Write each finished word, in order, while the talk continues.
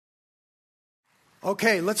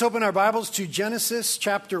Okay, let's open our Bibles to Genesis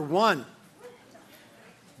chapter 1.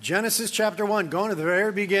 Genesis chapter 1, going to the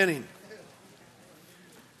very beginning.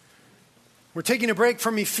 We're taking a break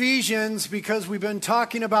from Ephesians because we've been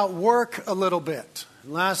talking about work a little bit.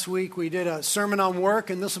 Last week we did a sermon on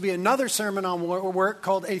work, and this will be another sermon on work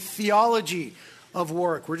called A Theology of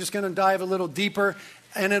Work. We're just going to dive a little deeper,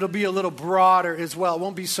 and it'll be a little broader as well. It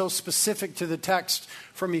won't be so specific to the text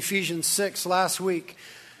from Ephesians 6 last week.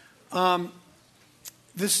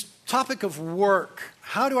 This topic of work,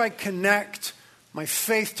 how do I connect my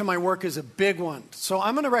faith to my work, is a big one. So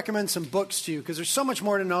I'm going to recommend some books to you because there's so much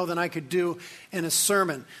more to know than I could do in a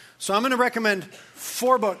sermon. So I'm going to recommend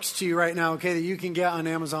 4 books to you right now, okay, that you can get on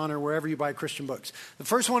Amazon or wherever you buy Christian books. The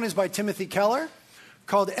first one is by Timothy Keller,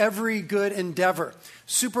 called Every Good Endeavor.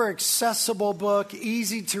 Super accessible book,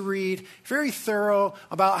 easy to read, very thorough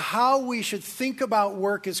about how we should think about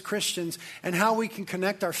work as Christians and how we can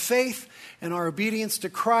connect our faith and our obedience to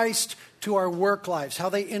Christ to our work lives, how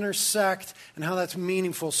they intersect and how that's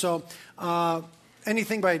meaningful. So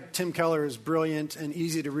anything by Tim Keller is brilliant and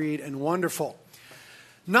easy to read and wonderful.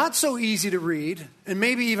 Not so easy to read, and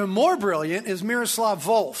maybe even more brilliant, is Miroslav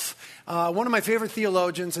Volf, one of my favorite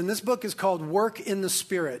theologians, and this book is called Work in the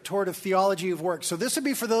Spirit, toward a theology of work. So this would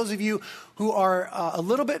be for those of you who are a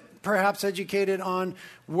little bit perhaps educated on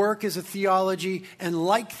work as a theology and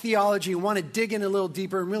like theology, want to dig in a little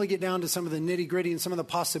deeper and really get down to some of the nitty-gritty and some of the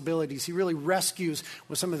possibilities. He really rescues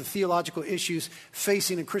with some of the theological issues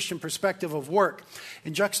facing a Christian perspective of work.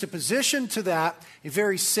 In juxtaposition to that, a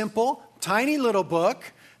very simple, tiny little book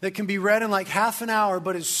that can be read in like half an hour,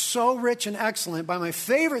 but is so rich and excellent, by my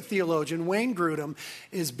favorite theologian, Wayne Grudem,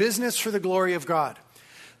 is Business for the Glory of God.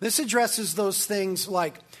 This addresses those things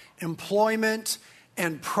like employment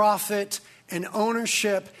and profit and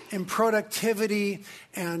ownership and productivity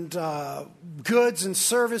and goods and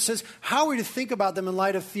services. How are we to think about them in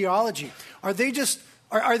light of theology? Are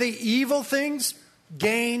they evil things?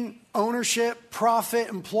 Gain, ownership, profit,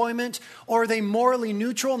 employment? Or are they morally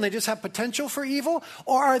neutral and they just have potential for evil?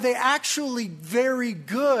 Or are they actually very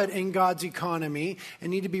good in God's economy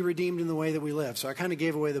and need to be redeemed in the way that we live? So I kind of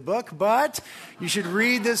gave away the book, but you should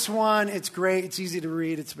read this one. It's great. It's easy to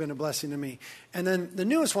read. It's been a blessing to me. And then the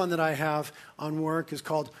newest one that I have on work is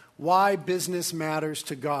called Why Business Matters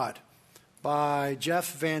to God by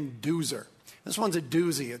Jeff Van Duzer. This one's a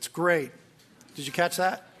doozy. It's great. Did you catch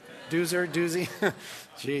that? Doozy.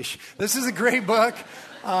 Sheesh. This is a great book.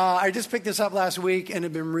 I just picked this up last week and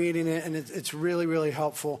have been reading it, and it's really, really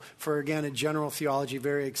helpful for, again, a general theology,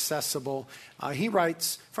 very accessible. He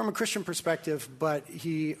writes from a Christian perspective, but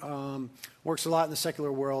he works a lot in the secular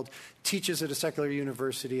world, teaches at a secular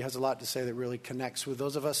university, has a lot to say that really connects with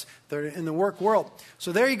those of us that are in the work world.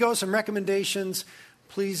 So there you go, some recommendations.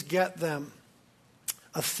 Please get them.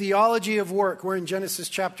 A Theology of Work. We're in Genesis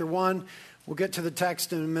chapter 1. We'll get to the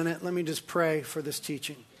text in a minute. Let me just pray for this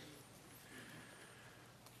teaching.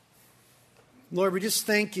 Lord, we just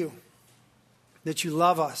thank you that you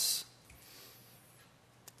love us.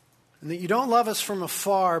 And that you don't love us from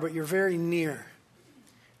afar, but you're very near.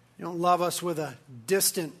 You don't love us with a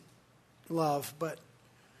distant love, but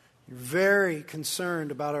you're very concerned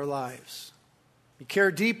about our lives. You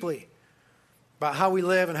care deeply about how we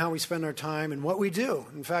live and how we spend our time and what we do.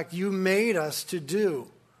 In fact, you made us to do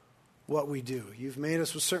what we do. You've made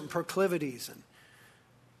us with certain proclivities and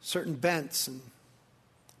certain bents and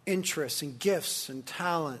interests and gifts and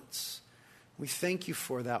talents. We thank you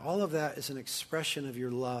for that. All of that is an expression of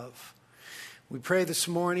your love. We pray this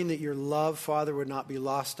morning that your love, Father, would not be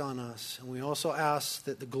lost on us. And we also ask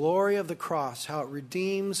that the glory of the cross, how it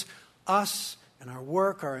redeems us and our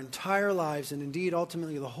work, our entire lives, and indeed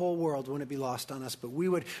ultimately the whole world, wouldn't be lost on us. But we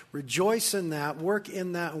would rejoice in that, work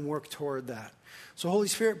in that, and work toward that. So Holy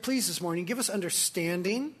Spirit, please this morning, give us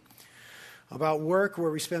understanding about work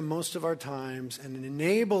where we spend most of our times, and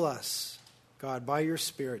enable us, God, by your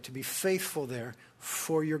Spirit, to be faithful there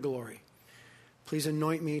for your glory. Please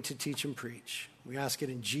anoint me to teach and preach. We ask it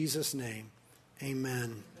in Jesus' name.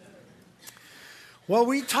 Amen. Well,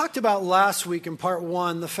 we talked about last week in part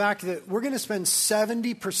 1 the fact that we're going to spend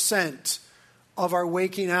 70% of our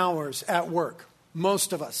waking hours at work.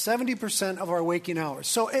 Most of us, 70% of our waking hours.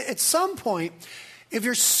 So at some point, if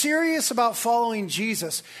you're serious about following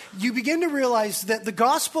Jesus, you begin to realize that the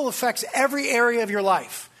gospel affects every area of your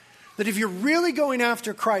life. That if you're really going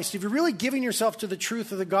after Christ, if you're really giving yourself to the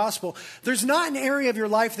truth of the gospel, there's not an area of your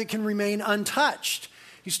life that can remain untouched.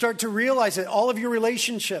 You start to realize that all of your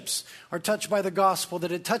relationships are touched by the gospel,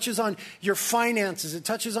 that it touches on your finances, it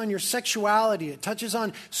touches on your sexuality, it touches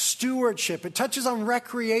on stewardship, it touches on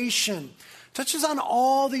recreation. Touches on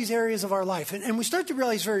all these areas of our life. And we start to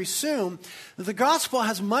realize very soon that the gospel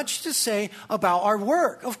has much to say about our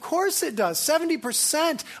work. Of course it does.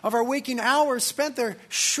 70% of our waking hours spent there.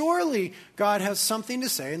 Surely God has something to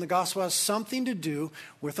say, and the gospel has something to do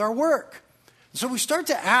with our work. So we start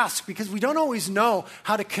to ask, because we don't always know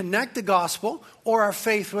how to connect the gospel or our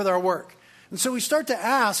faith with our work. And so we start to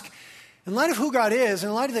ask, in light of who God is,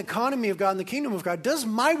 in light of the economy of God and the kingdom of God, does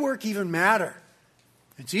my work even matter?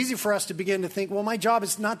 It's easy for us to begin to think, well, my job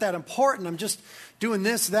is not that important. I'm just doing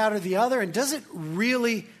this, that, or the other. And does it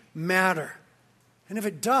really matter? And if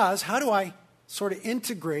it does, how do I sort of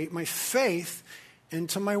integrate my faith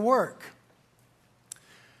into my work?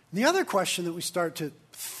 The other question that we start to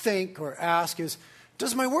think or ask is,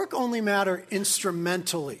 does my work only matter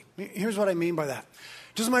instrumentally? Here's what I mean by that.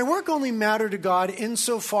 Does my work only matter to God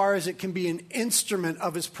insofar as it can be an instrument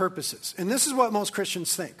of his purposes? And this is what most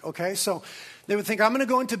Christians think, okay? So they would think, I'm going to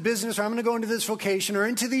go into business, or I'm going to go into this vocation, or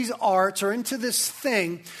into these arts, or into this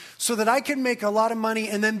thing, so that I can make a lot of money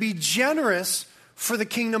and then be generous for the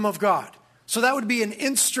kingdom of God. So that would be an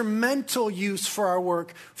instrumental use for our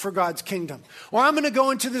work for God's kingdom. Or I'm going to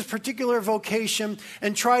go into this particular vocation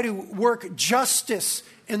and try to work justice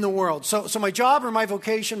in the world. So my job or my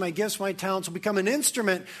vocation, my gifts, my talents will become an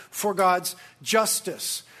instrument for God's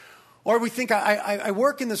justice. Or we think, I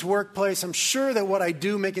work in this workplace. I'm sure that what I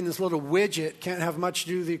do making this little widget can't have much to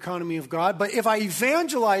do with the economy of God. But if I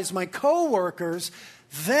evangelize my coworkers,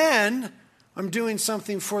 then I'm doing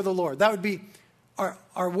something for the Lord. That would be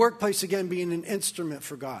our workplace, again, being an instrument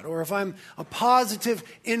for God. Or if I'm a positive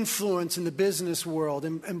influence in the business world,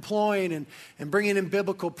 employing and bringing in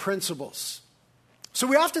biblical principles. So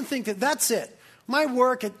we often think that that's it. My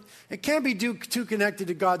work, it can't be too connected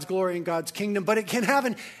to God's glory and God's kingdom, but it can have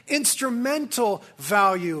an instrumental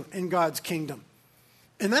value in God's kingdom.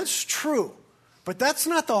 And that's true, but that's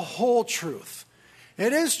not the whole truth.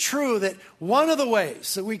 It is true that one of the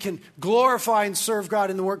ways that we can glorify and serve God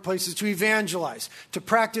in the workplace is to evangelize, to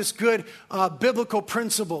practice good biblical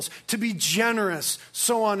principles, to be generous,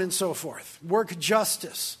 so on and so forth. Work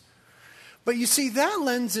justice. But you see, that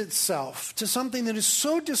lends itself to something that is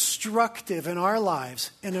so destructive in our lives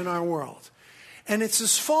and in our world. And it's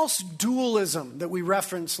this false dualism that we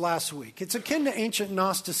referenced last week. It's akin to ancient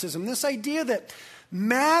Gnosticism, this idea that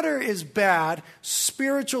matter is bad,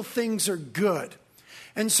 spiritual things are good.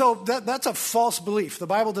 And so that's a false belief. The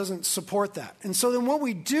Bible doesn't support that. And so then what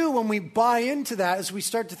we do when we buy into that is we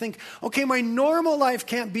start to think, okay, my normal life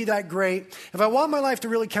can't be that great. If I want my life to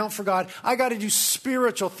really count for God, I got to do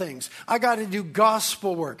spiritual things. I got to do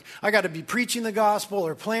gospel work. I got to be preaching the gospel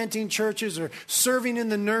or planting churches or serving in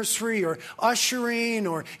the nursery or ushering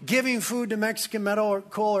or giving food to Mexican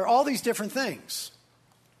Medical or all these different things.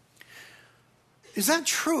 Is that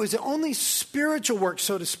true? Is it only spiritual work,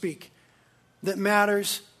 so to speak, that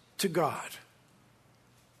matters to God?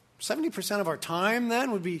 70% of our time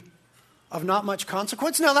then would be of not much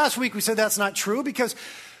consequence. Now last week we said that's not true because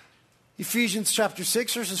Ephesians chapter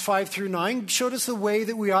 6 verses 5 through 9 showed us the way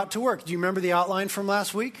that we ought to work. Do you remember the outline from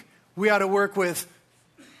last week? We ought to work with...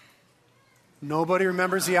 Nobody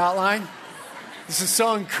remembers the outline? This is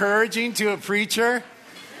so encouraging to a preacher.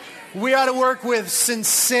 We ought to work with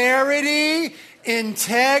sincerity,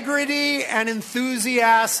 integrity, and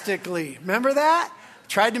enthusiastically. Remember that?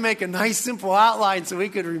 Tried to make a nice simple outline so we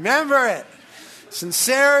could remember it.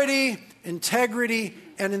 Sincerity, integrity,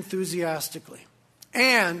 and enthusiastically.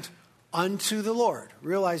 And unto the Lord,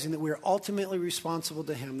 realizing that we are ultimately responsible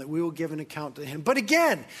to Him, that we will give an account to Him. But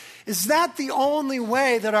again, is that the only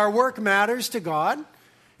way that our work matters to God?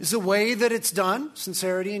 Is the way that it's done,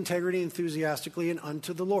 sincerity, integrity, enthusiastically, and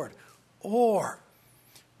unto the Lord? Or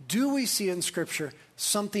do we see in Scripture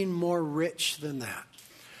something more rich than that?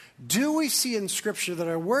 Do we see in Scripture that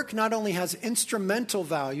our work not only has instrumental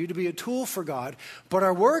value to be a tool for God, but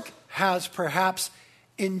our work has perhaps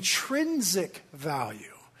intrinsic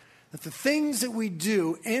value? That the things that we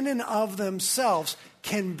do in and of themselves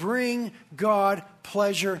can bring God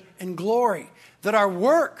pleasure and glory. That our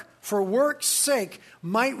work, for work's sake,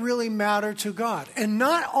 might really matter to God. And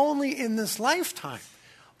not only in this lifetime,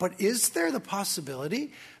 but is there the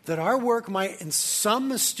possibility that our work might in some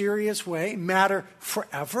mysterious way matter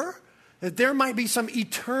forever? That there might be some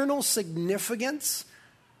eternal significance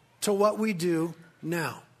to what we do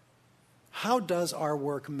now? How does our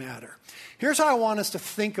work matter? Here's how I want us to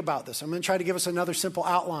think about this. I'm going to try to give us another simple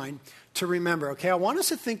outline to remember, okay? I want us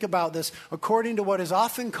to think about this according to what is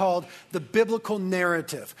often called the biblical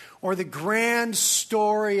narrative or the grand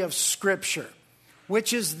story of Scripture,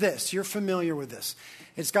 which is this. You're familiar with this.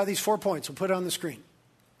 It's got these 4 points. We'll put it on the screen.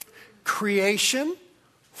 Creation,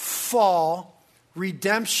 fall,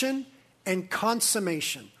 redemption, and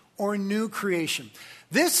consummation, or new creation.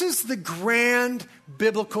 This is the grand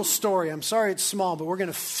biblical story. I'm sorry it's small, but we're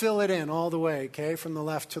going to fill it in all the way, okay, from the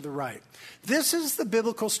left to the right. This is the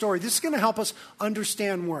biblical story. This is going to help us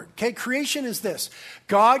understand work. Okay, creation is this.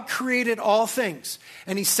 God created all things,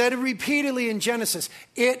 and he said it repeatedly in Genesis,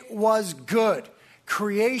 it was good.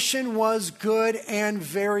 Creation was good and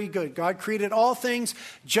very good. God created all things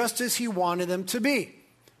just as he wanted them to be.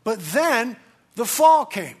 But then the fall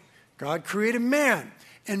came. God created man,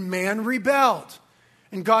 and man rebelled.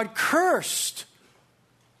 And God cursed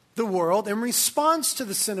the world in response to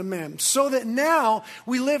the sin of man. So that now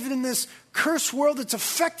we live in this cursed world that's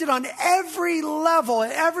affected on every level,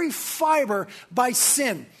 every fiber by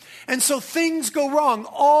sin. And so things go wrong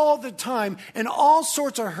all the time in all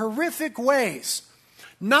sorts of horrific ways.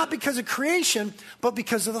 Not because of creation, but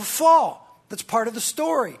because of the fall. That's part of the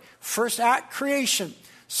story. First act, creation.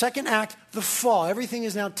 Second act, the fall. Everything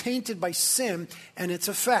is now tainted by sin and its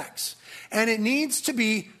effects. And it needs to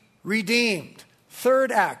be redeemed.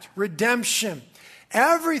 Third act, redemption.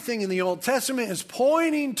 Everything in the Old Testament is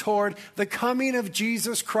pointing toward the coming of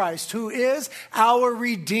Jesus Christ, who is our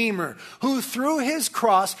Redeemer, who through his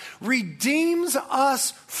cross redeems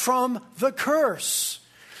us from the curse,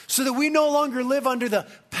 so that we no longer live under the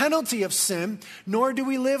penalty of sin, nor do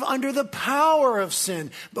we live under the power of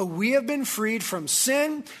sin. But we have been freed from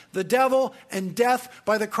sin, the devil, and death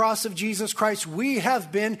by the cross of Jesus Christ. We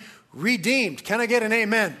have been redeemed. Can I get an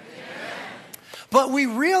amen? But we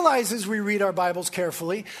realize as we read our Bibles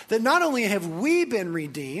carefully that not only have we been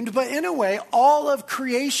redeemed, but in a way, all of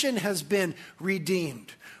creation has been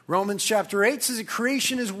redeemed. Romans chapter 8 says that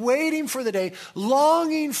creation is waiting for the day,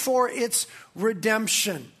 longing for its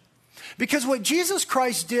redemption. Because what Jesus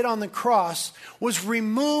Christ did on the cross was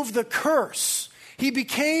remove the curse. He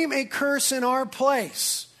became a curse in our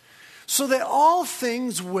place, so that all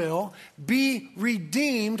things will be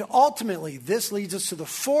redeemed ultimately. This leads us to the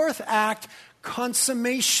fourth act,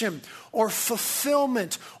 consummation or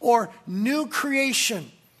fulfillment or new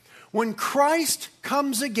creation. When Christ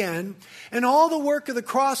comes again and all the work of the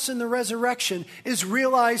cross and the resurrection is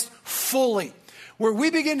realized fully, where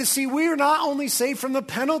we begin to see we are not only saved from the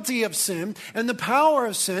penalty of sin and the power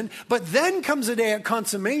of sin, but then comes a day of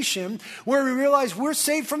consummation where we realize we're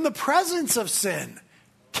saved from the presence of sin.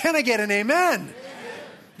 Can I get an amen?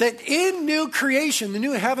 That in new creation, the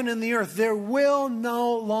new heaven and the earth, there will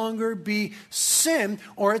no longer be sin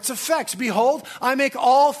or its effects. Behold, I make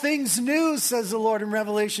all things new, says the Lord in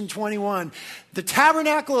Revelation 21. The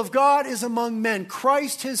tabernacle of God is among men.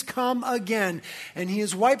 Christ has come again, and he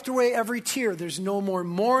has wiped away every tear. There's no more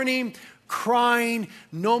mourning, crying,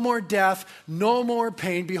 no more death, no more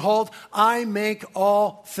pain. Behold, I make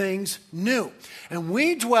all things new. And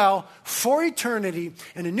we dwell for eternity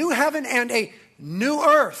in a new heaven and a new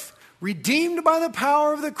earth, redeemed by the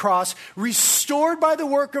power of the cross, restored by the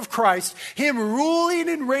work of Christ, him ruling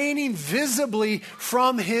and reigning visibly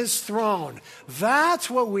from his throne. That's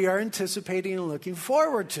what we are anticipating and looking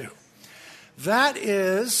forward to. That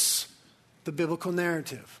is the biblical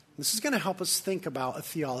narrative. This is going to help us think about a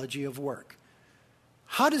theology of work.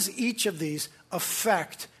 How does each of these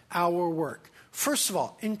affect our work? First of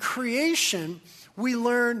all, in creation, we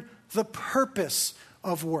learn the purpose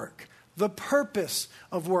of work. The purpose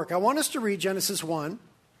of work. I want us to read Genesis 1,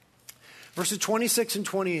 verses 26 and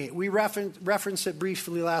 28. We referenced it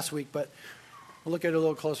briefly last week, but we'll look at it a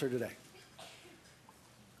little closer today.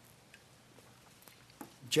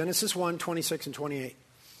 Genesis 1, 26 and 28.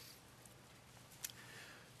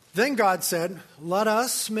 Then God said, let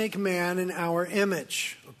us make man in our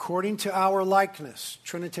image, according to our likeness.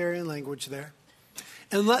 Trinitarian language there.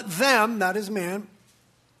 And let them, that is man,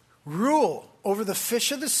 rule over the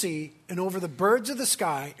fish of the sea, and over the birds of the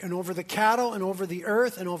sky, and over the cattle, and over the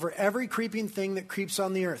earth, and over every creeping thing that creeps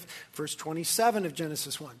on the earth. Verse 27 of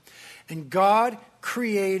Genesis 1. And God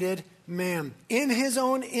created man in his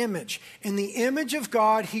own image. In the image of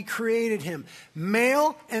God, he created him.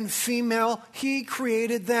 Male and female, he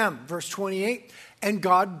created them. Verse 28. And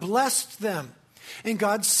God blessed them. And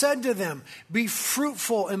God said to them, be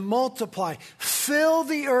fruitful and multiply, fill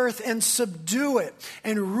the earth and subdue it,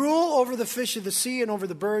 and rule over the fish of the sea and over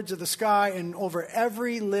the birds of the sky and over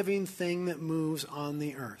every living thing that moves on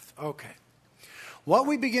the earth. Okay. What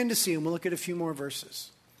we begin to see, and we'll look at a few more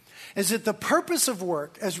verses, is that the purpose of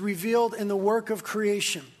work, as revealed in the work of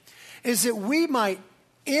creation, is that we might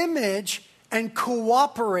image and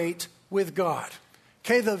cooperate with God.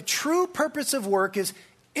 Okay, the true purpose of work is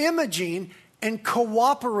imaging and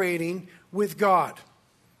cooperating with God.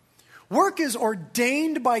 Work is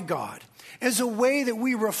ordained by God as a way that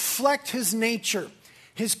we reflect his nature,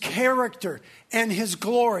 his character, and his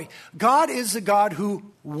glory. God is the God who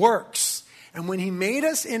works. And when he made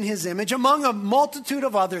us in his image, among a multitude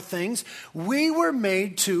of other things, we were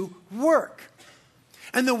made to work.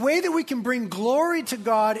 And the way that we can bring glory to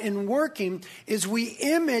God in working is we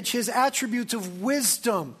image his attributes of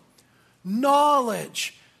wisdom,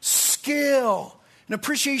 knowledge, skill, an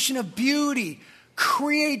appreciation of beauty,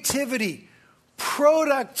 creativity,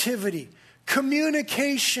 productivity,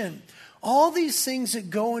 communication. All these things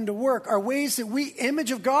that go into work are ways that we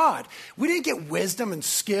image of God. We didn't get wisdom and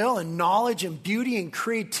skill and knowledge and beauty and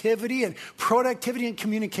creativity and productivity and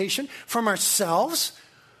communication from ourselves.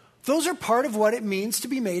 Those are part of what it means to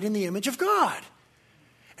be made in the image of God.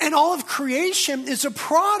 And all of creation is a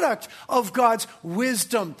product of God's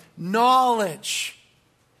wisdom, knowledge,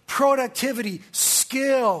 productivity,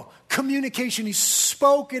 skill, communication. He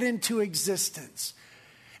spoke it into existence.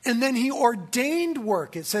 And then he ordained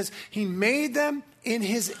work. It says he made them in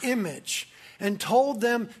his image and told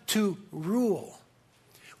them to rule.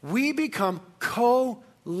 We become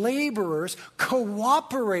co-laborers,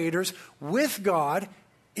 cooperators with God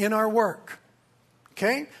in our work.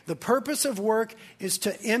 Okay? The purpose of work is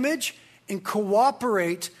to image and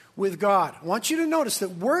cooperate with God. I want you to notice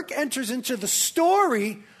that work enters into the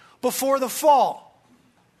story before the fall.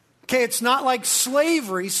 Okay, it's not like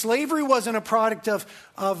slavery. Slavery wasn't a product of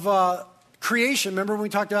creation. Remember when we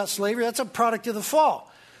talked about slavery? That's a product of the fall.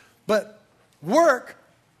 But work,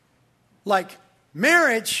 like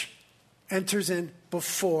marriage, enters in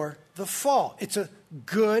before the fall. It's a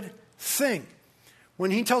good thing.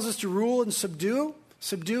 When he tells us to rule and subdue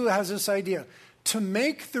has this idea: to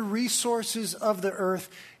make the resources of the earth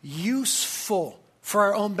useful for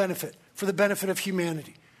our own benefit, for the benefit of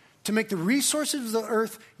humanity. To make the resources of the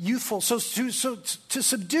earth useful. So to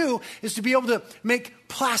subdue is to be able to make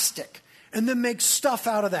plastic and then make stuff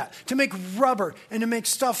out of that. To make rubber and to make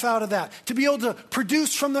stuff out of that. To be able to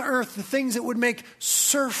produce from the earth the things that would make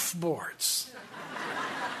surfboards.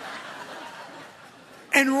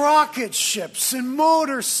 And rocket ships and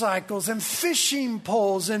motorcycles and fishing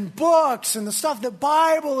poles and books and the stuff the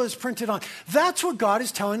Bible is printed on. That's what God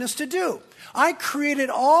is telling us to do. I created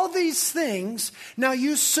all these things. Now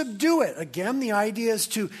you subdue it. Again, the idea is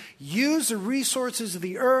to use the resources of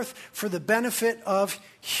the earth for the benefit of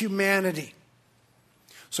humanity.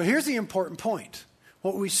 So here's the important point.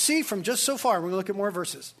 What we see from just so far, we're going to look at more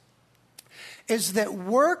verses, is that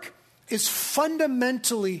work is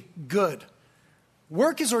fundamentally good.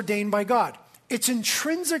 Work is ordained by God. It's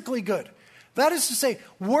intrinsically good. That is to say,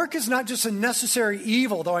 work is not just a necessary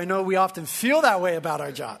evil, though I know we often feel that way about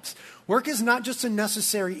our jobs. Work is not just a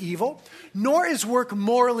necessary evil, nor is work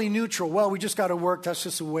morally neutral. Well, we just got to work. That's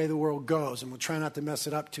just the way the world goes, and we'll try not to mess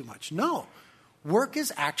it up too much. No, work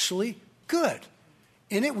is actually good.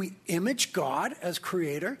 In it, we image God as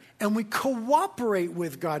creator, and we cooperate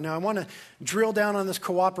with God. Now, I want to drill down on this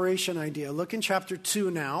cooperation idea. Look in chapter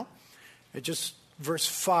 2 now, at just verse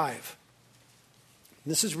 5.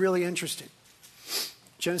 This is really interesting.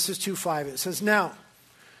 Genesis 2:5, it says, "Now,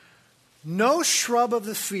 no shrub of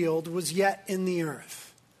the field was yet in the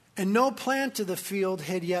earth, and no plant of the field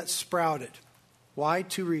had yet sprouted." Why?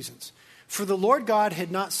 2 reasons. For the Lord God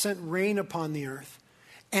had not sent rain upon the earth,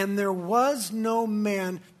 and there was no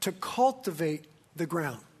man to cultivate the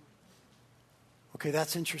ground. Okay,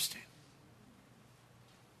 that's interesting.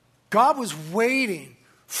 God was waiting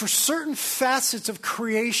for certain facets of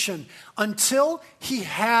creation until he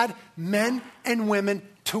had men and women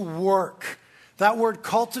to work. That word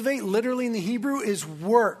cultivate, literally in the Hebrew, is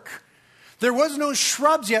work. There was no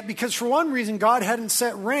shrubs yet because for one reason God hadn't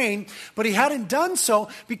sent rain, but he hadn't done so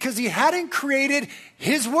because he hadn't created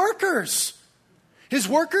his workers. His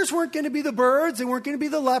workers weren't going to be the birds, they weren't going to be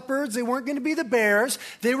the leopards, they weren't going to be the bears,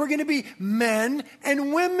 they were going to be men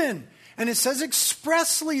and women. And it says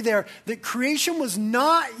expressly there that creation was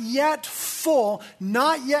not yet full,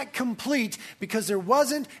 not yet complete, because there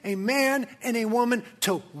wasn't a man and a woman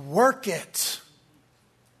to work it.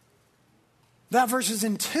 That verse is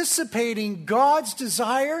anticipating God's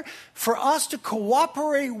desire for us to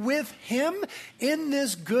cooperate with him in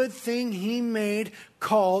this good thing he made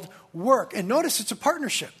called work. And notice it's a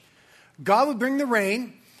partnership. God would bring the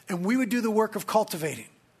rain, and we would do the work of cultivating.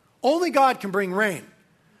 Only God can bring rain.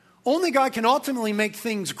 Only God can ultimately make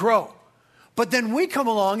things grow. But then we come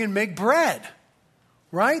along and make bread,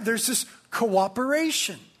 right? There's this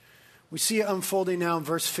cooperation. We see it unfolding now in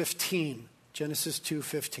verse 15, Genesis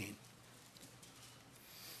 2:15.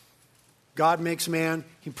 God makes man,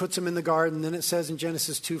 he puts him in the garden. Then it says in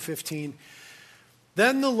Genesis 2:15,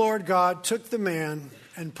 "Then the Lord God took the man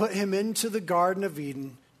and put him into the Garden of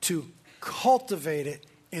Eden to cultivate it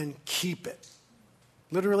and keep it."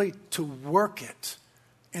 literally to work it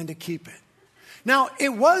and to keep it. Now, it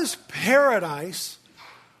was paradise,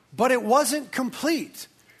 but it wasn't complete.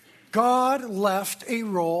 God left a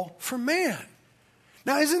role for man.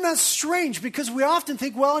 Now, isn't that strange? Because we often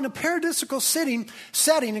think, well, in a paradisical setting,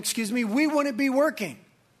 we wouldn't be working.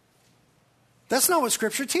 That's not what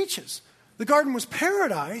Scripture teaches. The garden was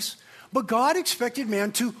paradise, but God expected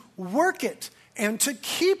man to work it and to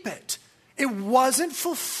keep it. It wasn't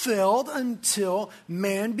fulfilled until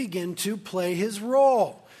man began to play his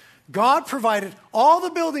role. God provided all the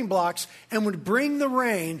building blocks and would bring the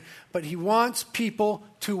rain, but he wants people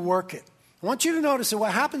to work it. I want you to notice that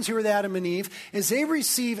what happens here with Adam and Eve is they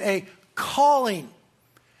receive a calling.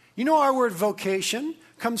 You know, our word vocation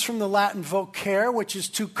comes from the Latin vocare, which is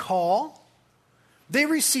to call. They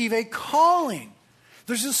receive a calling.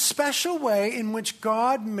 There's a special way in which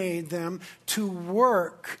God made them to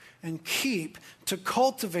work and keep, to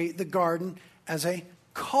cultivate the garden as a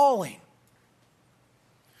calling.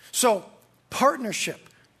 So, partnership,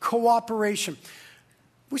 cooperation.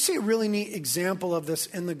 We see a really neat example of this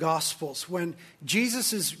in the Gospels when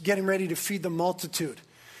Jesus is getting ready to feed the multitude.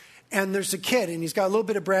 And there's a kid, and he's got a little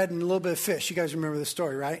bit of bread and a little bit of fish. You guys remember the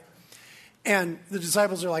story, right? And the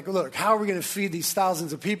disciples are like, look, how are we going to feed these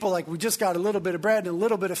thousands of people? Like, we just got a little bit of bread and a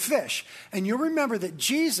little bit of fish. And you'll remember that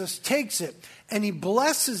Jesus takes it, and he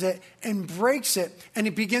blesses it and breaks it, and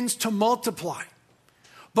it begins to multiply.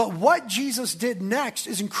 But what Jesus did next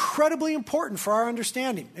is incredibly important for our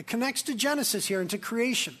understanding. It connects to Genesis here and to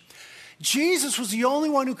creation. Jesus was the only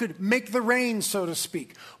one who could make the rain, so to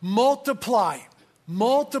speak, multiply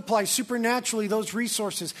supernaturally those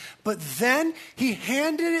resources. But then he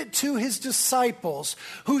handed it to his disciples,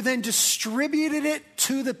 who then distributed it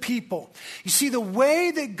to the people. You see, the way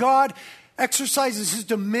that God exercises his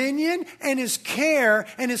dominion and his care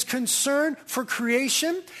and his concern for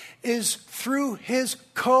creation is through his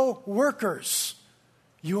co-workers,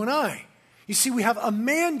 you and I. You see, we have a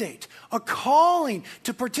mandate, a calling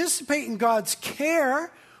to participate in God's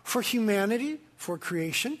care for humanity, for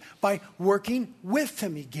creation, by working with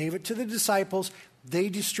him. He gave it to the disciples. They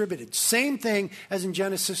distributed. Same thing as in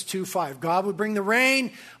Genesis 2:5. God would bring the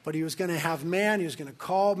rain, but he was going to have man. He was going to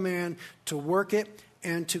call man to work it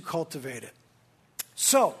and to cultivate it.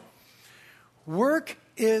 So, work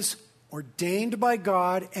is ordained by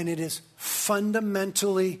God, and it is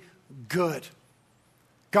fundamentally good.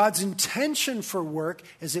 God's intention for work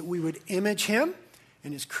is that we would image him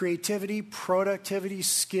in his creativity, productivity,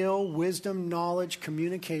 skill, wisdom, knowledge,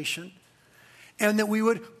 communication, and that we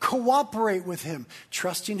would cooperate with him,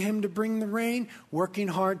 trusting him to bring the rain, working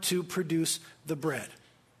hard to produce the bread.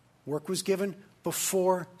 Work was given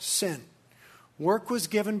before sin. Work was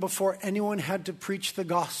given before anyone had to preach the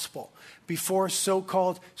gospel, before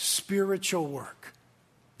so-called spiritual work.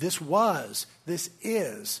 This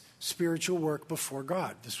is spiritual work before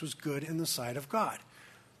God. This was good in the sight of God.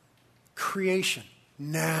 Creation,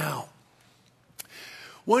 now.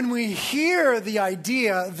 When we hear the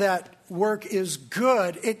idea that work is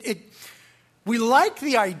good, we like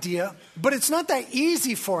the idea, but it's not that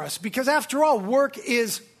easy for us because after all, work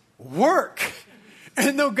is work.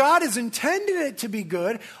 And though God has intended it to be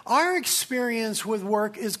good, our experience with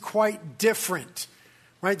work is quite different,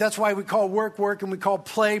 right? That's why we call work, work, and we call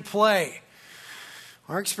play, play.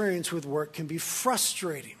 Our experience with work can be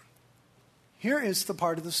frustrating. Here is the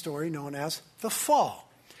part of the story known as the fall.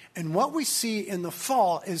 And what we see in the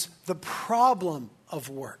fall is the problem of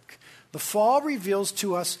work. The fall reveals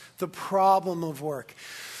to us the problem of work.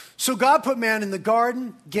 So God put man in the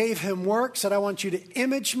garden, gave him work, said, I want you to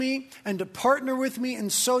image me and to partner with me.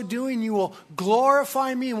 In so doing, you will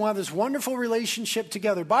glorify me and we'll have this wonderful relationship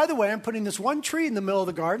together. By the way, I'm putting this one tree in the middle of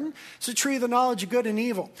the garden. It's a tree of the knowledge of good and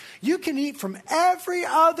evil. You can eat from every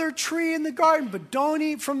other tree in the garden, but don't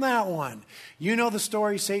eat from that one. You know the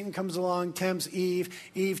story. Satan comes along, tempts Eve.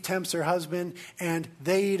 Eve tempts her husband, and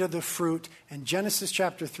they eat of the fruit. And Genesis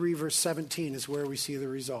chapter 3, verse 17 is where we see the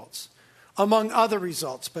results. Among other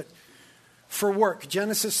results, but for work,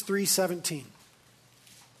 Genesis 3:17.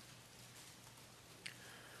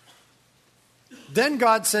 Then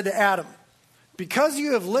God said to Adam, because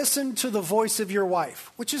you have listened to the voice of your wife,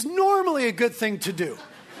 which is normally a good thing to do,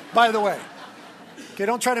 by the way. Okay,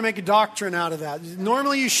 don't try to make a doctrine out of that.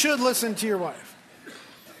 Normally you should listen to your wife.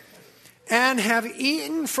 And have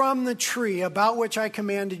eaten from the tree about which I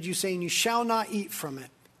commanded you, saying you shall not eat from it.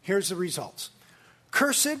 Here's the results.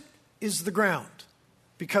 Cursed is the ground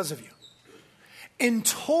because of you. In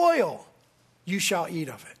toil you shall eat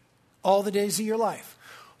of it all the days of your life.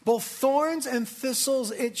 Both thorns and thistles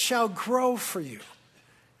it shall grow for you.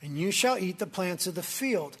 And you shall eat the plants of the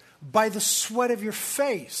field. By the sweat of your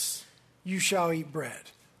face you shall eat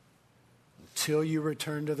bread until you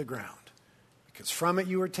return to the ground. Because from it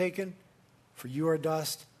you were taken, for you are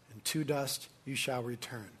dust, and to dust you shall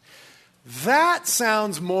return. That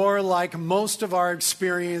sounds more like most of our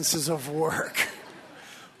experiences of work.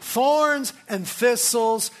 Thorns and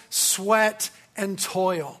thistles, sweat and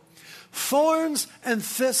toil. Thorns and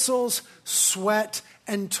thistles, sweat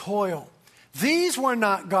and toil. These were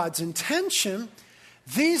not God's intention.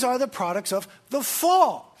 These are the products of the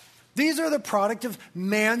fall. These are the product of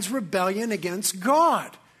man's rebellion against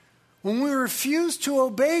God. When we refuse to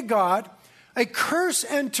obey God, a curse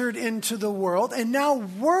entered into the world, and now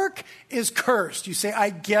work is cursed. You say, I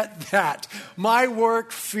get that. My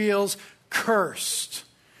work feels cursed.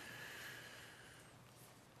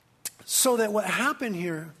 So that what happened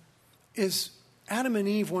here is Adam and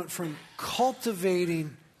Eve went from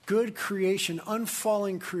cultivating good creation,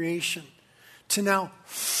 unfallen creation, to now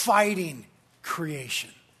fighting creation.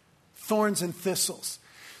 Thorns and thistles.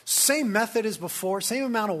 Same method as before, same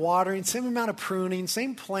amount of watering, same amount of pruning,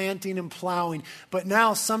 same planting and plowing, but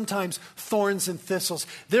now sometimes thorns and thistles.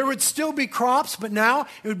 There would still be crops, but now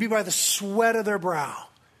it would be by the sweat of their brow.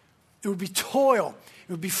 It would be toil.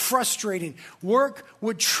 It would be frustrating. Work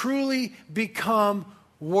would truly become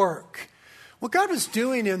work. What God was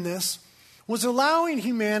doing in this was allowing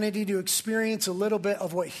humanity to experience a little bit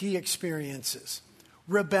of what he experiences.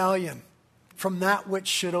 Rebellion from that which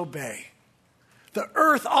should obey. The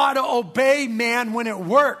earth ought to obey man when it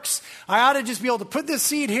works. I ought to just be able to put this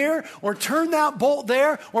seed here, or turn that bolt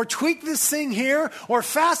there, or tweak this thing here, or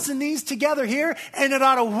fasten these together here, and it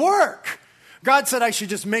ought to work. God said I should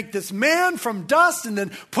just make this man from dust and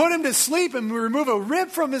then put him to sleep and remove a rib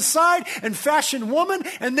from his side and fashion woman,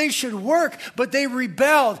 and they should work. But they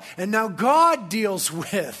rebelled, and now God deals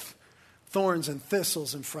with thorns and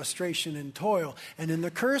thistles and frustration and toil. And in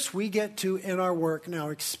the curse we get to, in our work now,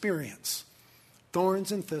 experience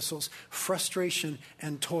thorns and thistles, frustration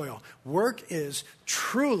and toil. Work is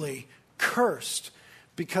truly cursed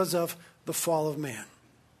because of the fall of man.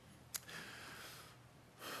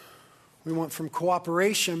 We went from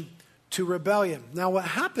cooperation to rebellion. Now what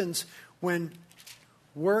happens when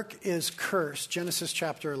work is cursed? Genesis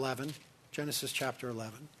chapter 11. Genesis chapter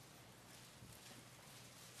 11.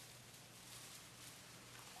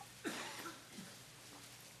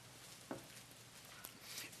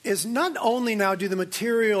 Is not only now do the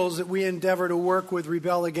materials that we endeavor to work with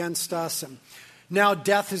rebel against us, and now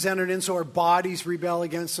death has entered in, so our bodies rebel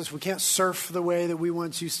against us. We can't surf the way that we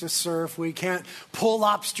once used to surf. We can't pull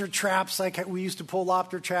lobster traps like we used to pull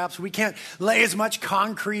lobster traps. We can't lay as much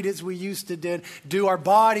concrete as we used to do. Our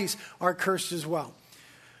bodies are cursed as well.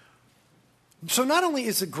 So not only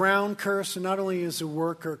is the ground cursed, and not only is the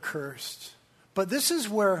worker cursed, but this is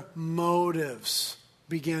where motives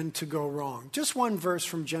begin to go wrong. Just one verse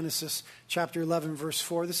from Genesis chapter 11, verse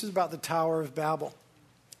 4. This is about the Tower of Babel.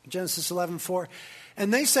 Genesis 11:4.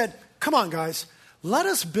 And they said, come on, guys, let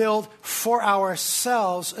us build for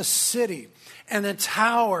ourselves a city and a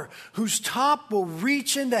tower whose top will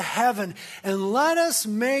reach into heaven, and let us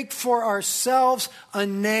make for ourselves a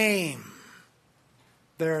name.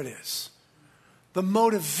 There it is. The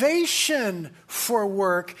motivation for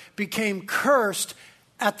work became cursed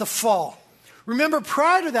at the fall. Remember,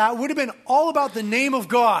 prior to that, it would have been all about the name of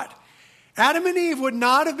God. Adam and Eve would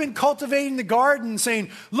not have been cultivating the garden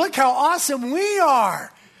saying, look how awesome we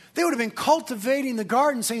are. They would have been cultivating the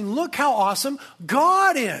garden saying, look how awesome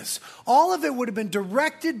God is. All of it would have been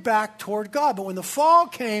directed back toward God. But when the fall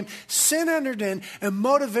came, sin entered in and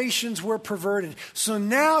motivations were perverted. So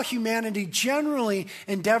now humanity generally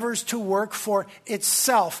endeavors to work for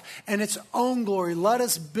itself and its own glory. Let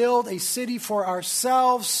us build a city for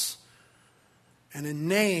ourselves and a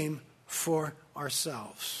name for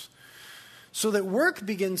ourselves. So that work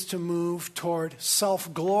begins to move toward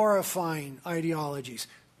self-glorifying ideologies.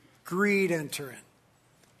 Greed enters in.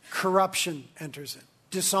 Corruption enters in.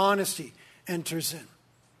 Dishonesty enters in.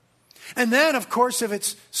 And then, of course, if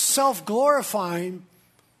it's self-glorifying,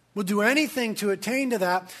 we'll do anything to attain to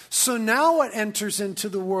that. So now what enters into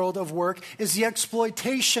the world of work is the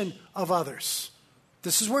exploitation of others.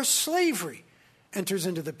 This is where slavery enters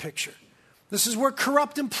into the picture. This is where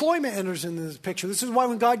corrupt employment enters into this picture. This is why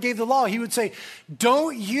when God gave the law, he would say,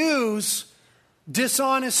 don't use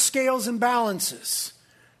dishonest scales and balances.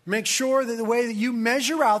 Make sure that the way that you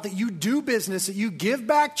measure out, that you do business, that you give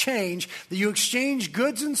back change, that you exchange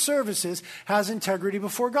goods and services has integrity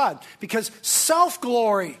before God. Because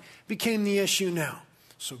self-glory became the issue now.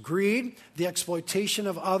 So greed, the exploitation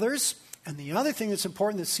of others, and the other thing that's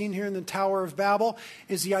important that's seen here in the Tower of Babel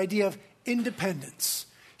is the idea of independence.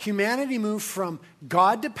 Humanity moved from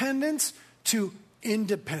God dependence to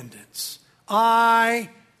independence. I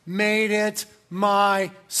made it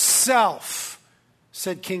myself,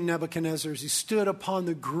 said King Nebuchadnezzar as he stood upon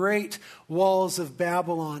the great walls of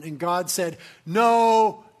Babylon. And God said,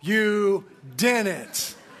 no, you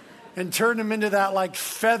didn't. And turned him into that like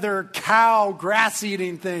feather cow grass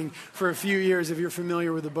eating thing for a few years, if you're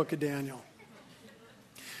familiar with the book of Daniel.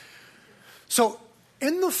 So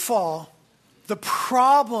in the fall, the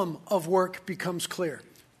problem of work becomes clear.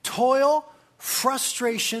 Toil,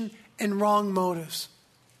 frustration, and wrong motives.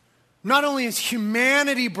 Not only is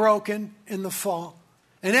humanity broken in the fall,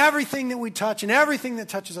 and everything that we touch and everything that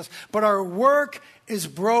touches us, but our work is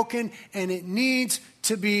broken and it needs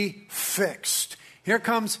to be fixed. Here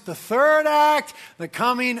comes the third act, the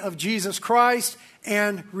coming of Jesus Christ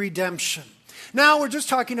and redemption. Now we're just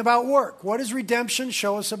talking about work. What does redemption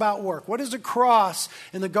show us about work? What does the cross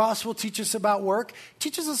and the gospel teach us about work? It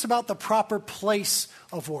teaches us about the proper place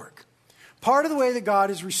of work. Part of the way that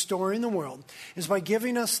God is restoring the world is by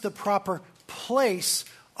giving us the proper place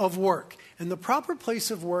of work. And the proper place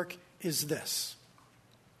of work is this.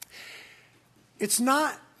 It's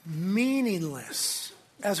not meaningless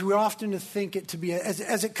as we often think it to be,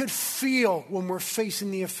 as it could feel when we're facing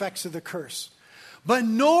the effects of the curse. But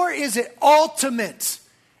nor is it ultimate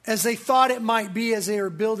as they thought it might be as they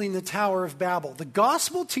were building the Tower of Babel. The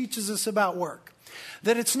gospel teaches us about work,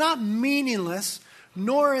 that it's not meaningless,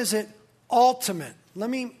 nor is it ultimate. Let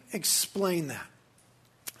me explain that.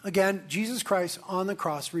 Again, Jesus Christ on the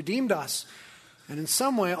cross redeemed us, and in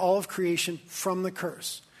some way all of creation from the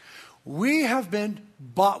curse. We have been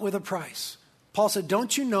bought with a price. Paul said,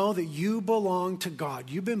 don't you know that you belong to God?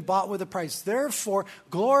 You've been bought with a price. Therefore,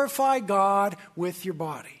 glorify God with your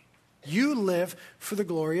body. You live for the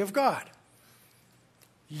glory of God.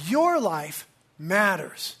 Your life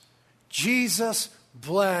matters. Jesus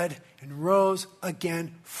bled and rose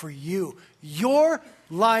again for you. Your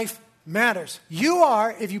life matters. You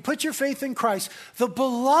are, if you put your faith in Christ, the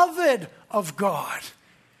beloved of God.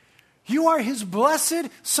 You are his blessed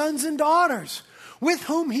sons and daughters, with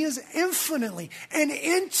whom he is infinitely and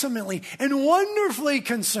intimately and wonderfully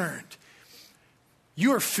concerned.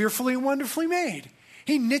 You are fearfully and wonderfully made.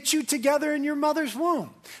 He knit you together in your mother's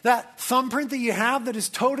womb. That thumbprint that you have that is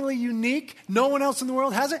totally unique, no one else in the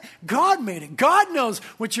world has it, God made it. God knows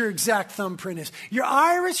what your exact thumbprint is. Your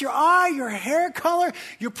iris, your eye, your hair color,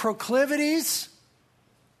 your proclivities,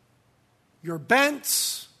 your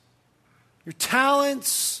bents, your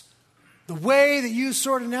talents, the way that you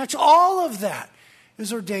sort of natural, all of that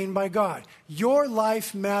is ordained by God. Your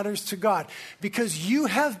life matters to God because you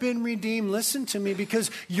have been redeemed. Listen to me, because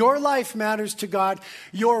your life matters to God.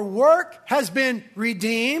 Your work has been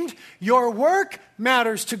redeemed. Your work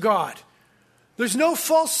matters to God. There's no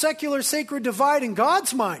false secular sacred divide in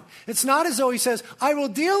God's mind. It's not as though he says, I will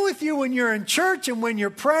deal with you when you're in church and when you're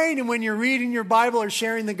praying and when you're reading your Bible or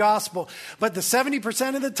sharing the gospel. But the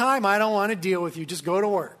 70% of the time, I don't want to deal with you. Just go to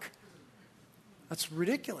work. That's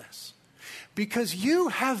ridiculous. Because you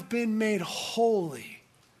have been made holy,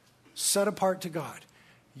 set apart to God.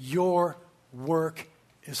 Your work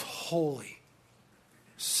is holy,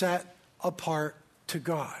 set apart to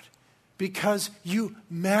God. Because you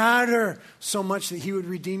matter so much that he would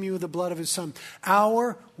redeem you with the blood of his son.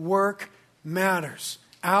 Our work matters.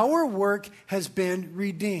 Our work has been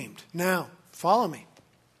redeemed. Now, follow me.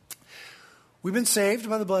 We've been saved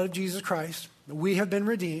by the blood of Jesus Christ. We have been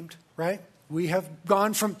redeemed, right? We have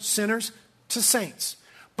gone from sinners to saints.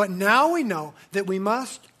 But now we know that we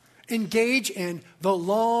must engage in the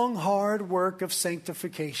long, hard work of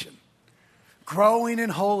sanctification, growing in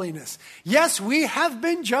holiness. Yes, we have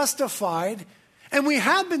been justified and we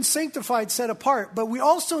have been sanctified, set apart, but we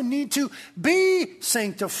also need to be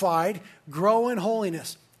sanctified, grow in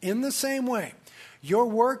holiness. In the same way, your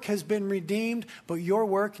work has been redeemed, but your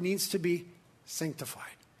work needs to be sanctified.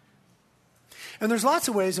 And there's lots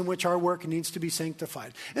of ways in which our work needs to be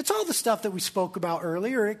sanctified. It's all the stuff that we spoke about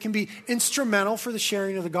earlier. It can be instrumental for the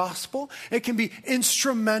sharing of the gospel. It can be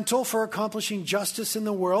instrumental for accomplishing justice in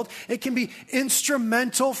the world. It can be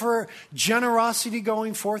instrumental for generosity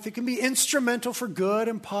going forth. It can be instrumental for good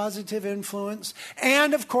and positive influence.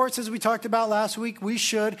 And of course, as we talked about last week, we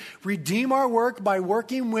should redeem our work by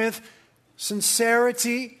working with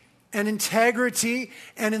sincerity and integrity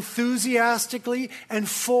and enthusiastically and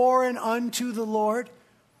for and unto the Lord.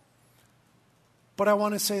 But I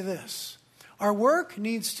want to say this. Our work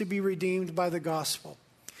needs to be redeemed by the gospel.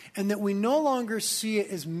 And that we no longer see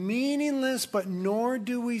it as meaningless, but nor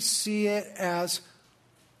do we see it as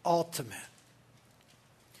ultimate.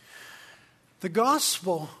 The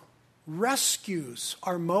gospel rescues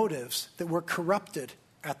our motives that were corrupted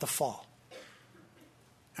at the fall.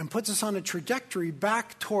 and puts us on a trajectory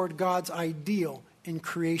back toward God's ideal in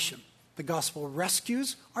creation. The gospel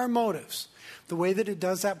rescues our motives. The way that it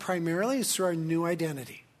does that primarily is through our new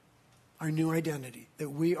identity. Our new identity, that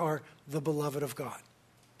we are the beloved of God.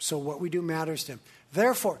 So what we do matters to him.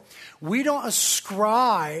 Therefore, we don't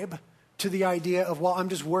ascribe to the idea of, well, I'm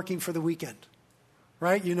just working for the weekend.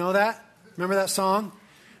 Right? You know that? Remember that song?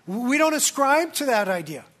 We don't ascribe to that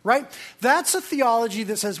idea, right? That's a theology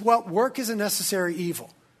that says, well, work is a necessary evil.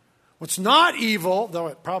 What's not evil, though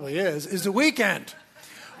it probably is the weekend.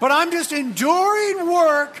 But I'm just enduring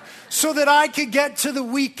work so that I could get to the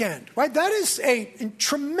weekend, right? That is a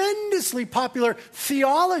tremendously popular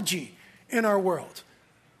theology in our world,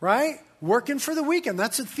 right? Working for the weekend,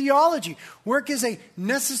 that's a theology. Work is a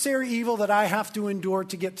necessary evil that I have to endure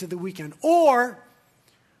to get to the weekend. Or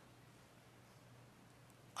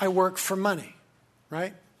I work for money,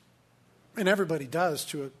 right? And everybody does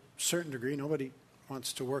to a certain degree. Nobody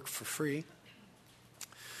wants to work for free.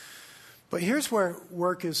 But here's where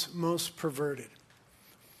work is most perverted,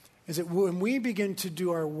 is that when we begin to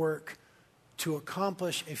do our work to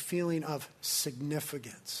accomplish a feeling of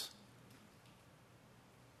significance,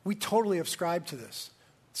 we totally subscribe to this.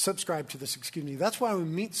 That's why when we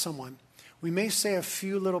meet someone, we may say a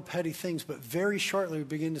few little petty things, but very shortly we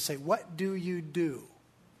begin to say, what do you do?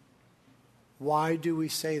 Why do we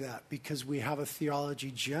say that? Because we have a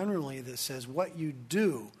theology generally that says what you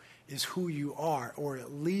do is who you are, or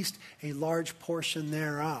at least a large portion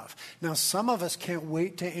thereof. Now, some of us can't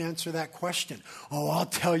wait to answer that question. Oh, I'll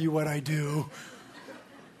tell you what I do.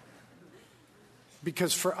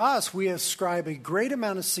 Because for us, we ascribe a great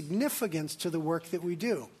amount of significance to the work that we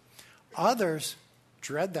do. Others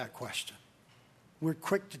dread that question. We're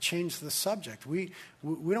quick to change the subject. We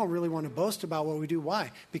don't really want to boast about what we do.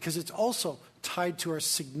 Why? Because it's also tied to our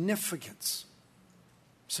significance.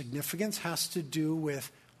 Significance has to do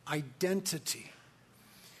with identity.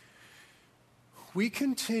 We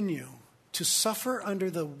continue to suffer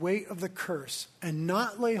under the weight of the curse and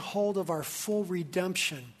not lay hold of our full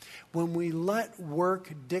redemption when we let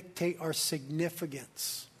work dictate our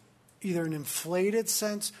significance, either an inflated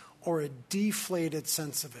sense or a deflated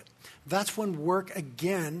sense of it. That's when work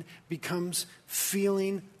again becomes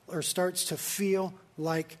feeling or starts to feel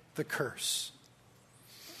like the curse.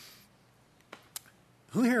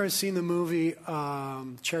 Who here has seen the movie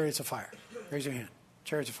Chariots of Fire? Raise your hand.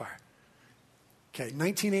 Chariots of Fire. Okay,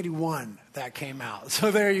 1981 that came out.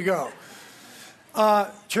 So there you go.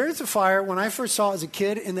 Chariots of Fire, when I first saw it as a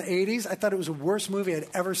kid in the 80s, I thought it was the worst movie I'd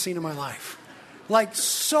ever seen in my life. Like,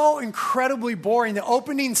 so incredibly boring. The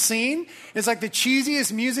opening scene is like the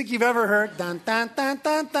cheesiest music you've ever heard. Dun, dun, dun,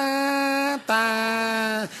 dun, dun,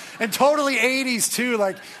 dun. And totally 80s, too.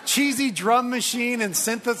 Like, cheesy drum machine and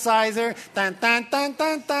synthesizer. Dun, dun, dun,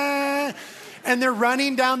 dun, dun. And they're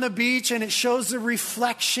running down the beach, and it shows the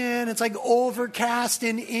reflection. It's like overcast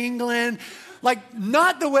in England. Like,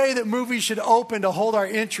 not the way that movies should open to hold our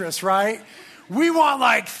interest, right? We want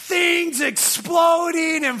like things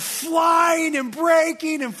exploding and flying and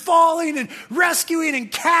breaking and falling and rescuing and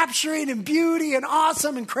capturing and beauty and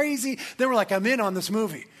awesome and crazy. Then we're like, I'm in on this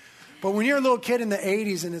movie. But when you're a little kid in the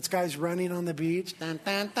 80s and it's guys running on the beach, dun,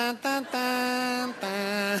 dun, dun, dun, dun,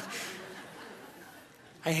 dun.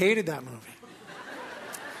 I hated that movie.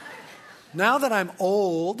 Now that I'm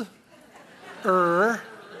old, now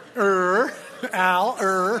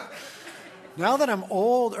that I'm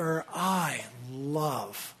older, I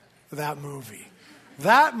love that movie.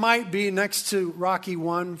 That might be next to Rocky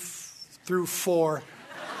 1 through 4.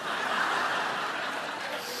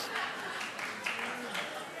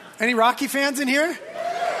 Any Rocky fans in here?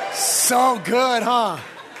 So good, huh?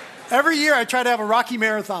 Every year I try to have a Rocky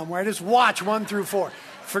marathon where I just watch 1 through 4.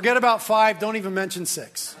 Forget about 5, don't even mention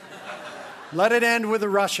 6. Let it end with a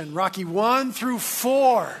Russian. Rocky 1 through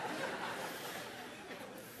 4.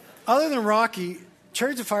 Other than Rocky,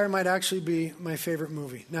 Chariots of Fire might actually be my favorite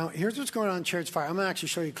movie. Now, here's what's going on in Chariots of Fire. I'm going to actually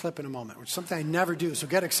show you a clip in a moment, which is something I never do, so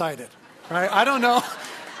get excited. Right? I don't know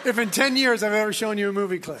if in 10 years I've ever shown you a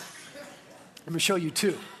movie clip. I'm going to show you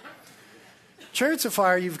 2. Chariots of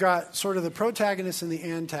Fire, you've got sort of the protagonist and the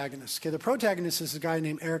antagonist. Okay, the protagonist is a guy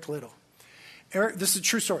named Eric Liddell. This is a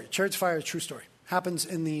true story. Chariots of Fire is a true story. Happens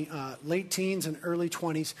in the late teens and early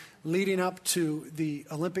 20s, leading up to the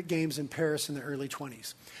Olympic Games in Paris in the early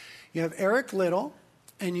 20s. You have Eric Liddell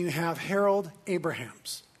and you have Harold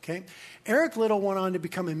Abrahams. Okay? Eric Liddell went on to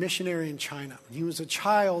become a missionary in China. He was a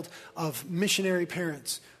child of missionary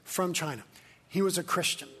parents from China. He was a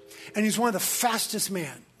Christian. And he's one of the fastest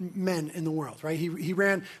men in the world, right? He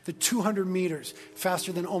ran the 200 meters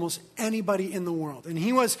faster than almost anybody in the world. And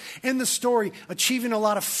he was, in the story, achieving a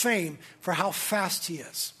lot of fame for how fast he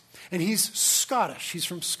is. And he's Scottish. He's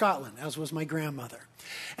from Scotland, as was my grandmother.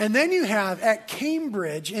 And then you have, at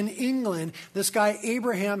Cambridge in England, this guy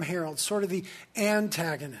Abraham Harold, sort of the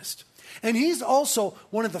antagonist. And he's also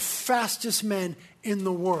one of the fastest men in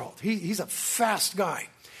the world. He's a fast guy.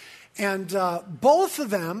 And both of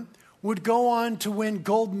them would go on to win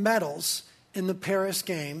gold medals in the Paris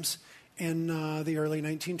Games in the early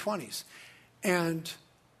 1920s. And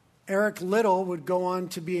Eric Liddell would go on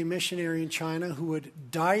to be a missionary in China who would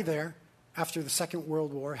die there after the Second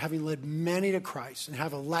World War, having led many to Christ and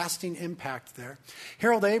have a lasting impact there.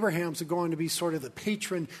 Harold Abrahams would go on to be sort of the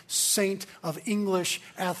patron saint of English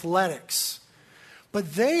athletics.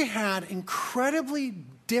 But they had incredibly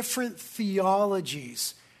different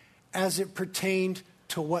theologies as it pertained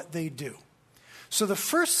to what they do. So the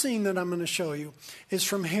first scene that I'm going to show you is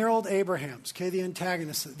from Harold Abrahams, okay, the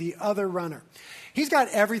antagonist, the other runner. He's got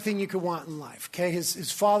everything you could want in life, okay?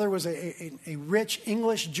 His father was a rich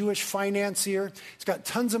English Jewish financier. He's got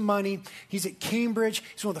tons of money. He's at Cambridge.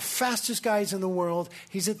 He's one of the fastest guys in the world.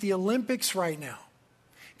 He's at the Olympics right now.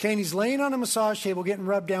 Okay, and he's laying on a massage table getting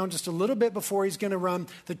rubbed down just a little bit before he's going to run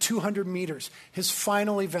the 200 meters, his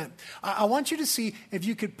final event. I want you to see if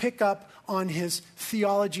you could pick up on his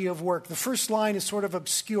theology of work. The first line is sort of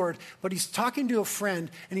obscured, but he's talking to a friend,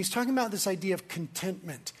 and he's talking about this idea of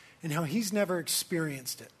contentment and how he's never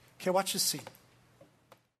experienced it. Okay, watch this scene.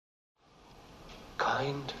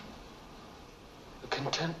 Kind, a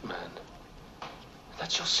content man.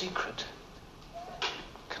 That's your secret.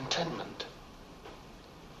 Contentment.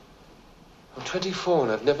 I'm 24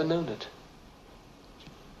 and I've never known it.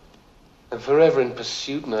 I'm forever in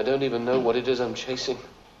pursuit and I don't even know what it is I'm chasing.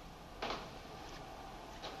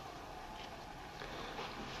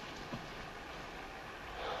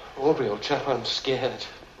 Aubrey, old chap, I'm scared.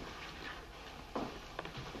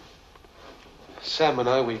 Sam and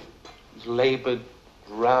I, we've labored,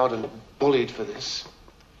 rowed and bullied for this.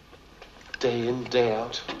 Day in, day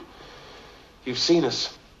out. You've seen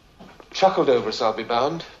us. Chuckled over us, I'll be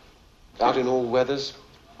bound. Out in all weathers,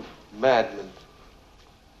 madmen.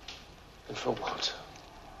 And for what?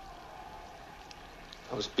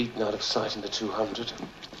 I was beaten out of sight in the 200.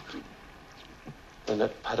 Then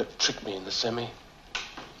that paddock tricked me in the semi.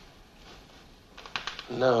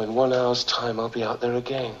 And now, in 1 hour's time, I'll be out there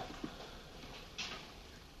again.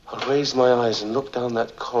 I'll raise my eyes and look down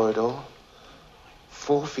that corridor,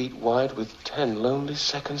 4 feet wide with 10 lonely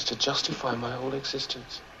seconds to justify my whole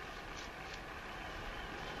existence.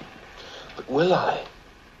 But will I?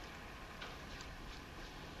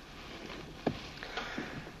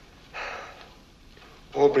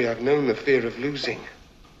 Aubrey, I've known the fear of losing.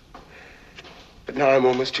 But now I'm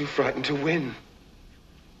almost too frightened to win.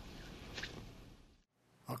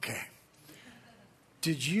 Okay.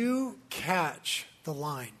 Did you catch the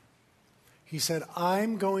line? He said,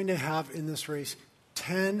 I'm going to have in this race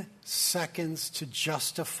 10 seconds to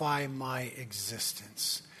justify my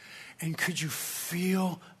existence. And could you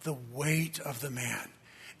feel the weight of the man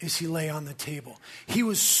as he lay on the table? He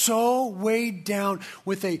was so weighed down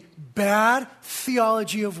with a bad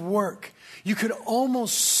theology of work. You could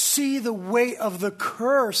almost see the weight of the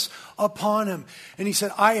curse upon him. And he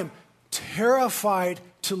said, I am terrified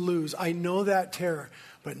to lose. I know that terror.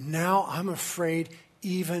 But now I'm afraid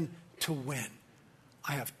even to win.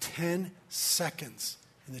 I have 10 seconds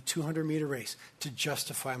in the 200-meter race to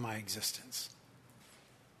justify my existence.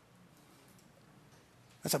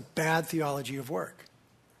 That's a bad theology of work.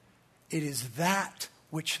 It is that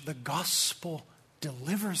which the gospel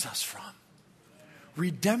delivers us from.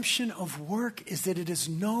 Redemption of work is that it is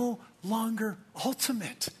no longer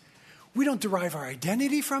ultimate. We don't derive our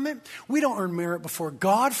identity from it. We don't earn merit before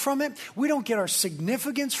God from it. We don't get our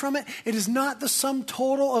significance from it. It is not the sum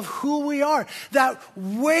total of who we are. That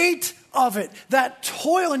weight of it, that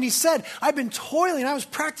toil. And he said, I've been toiling. I was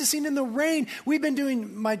practicing in the rain. We've been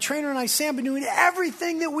doing, my trainer and I, Sam, been doing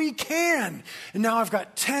everything that we can. And now I've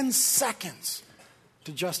got 10 seconds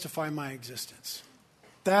to justify my existence.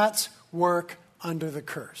 That's work under the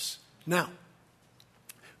curse. Now,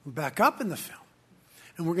 we're back up in the film.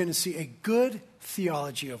 And we're going to see a good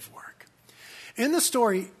theology of work. In the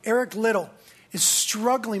story, Eric Liddell is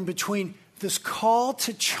struggling between this call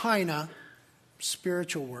to China,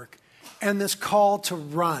 spiritual work, and this call to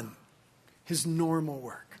run, his normal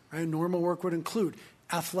work. Right? Normal work would include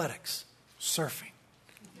athletics, surfing,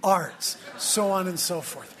 arts, so on and so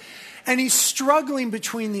forth. And he's struggling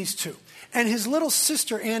between these two. And his little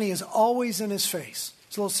sister, Annie, is always in his face.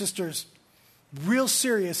 His little sister's real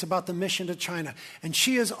serious about the mission to China. And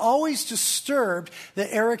she is always disturbed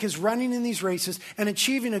that Eric is running in these races and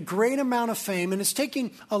achieving a great amount of fame, and it's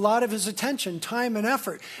taking a lot of his attention, time, and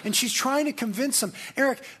effort. And she's trying to convince him,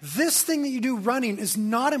 Eric, this thing that you do running is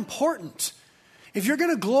not important. If you're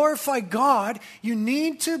going to glorify God, you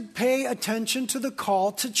need to pay attention to the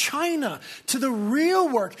call to China, to the real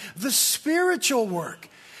work, the spiritual work.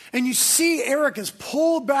 And you see Eric is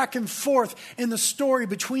pulled back and forth in the story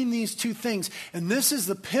between these two things. And this is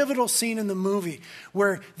the pivotal scene in the movie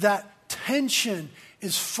where that tension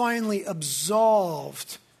is finally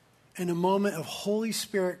absolved in a moment of Holy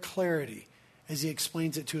Spirit clarity as he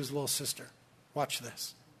explains it to his little sister. Watch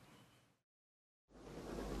this.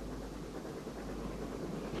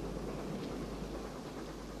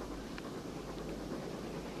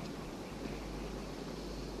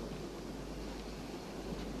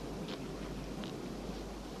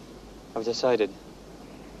 I've decided.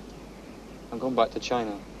 I'm going back to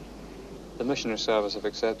China. The missionary service have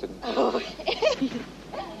accepted me. Oh,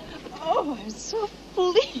 I'm so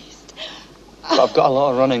pleased. But I've got a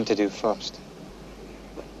lot of running to do first.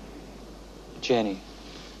 Jenny,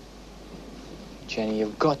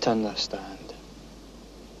 you've got to understand.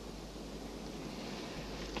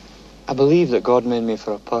 I believe that God made me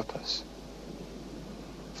for a purpose.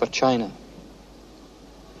 For China.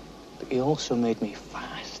 But he also made me fast.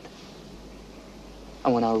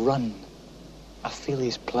 And when I run, I feel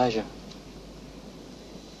his pleasure.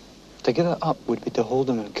 To give it up would be to hold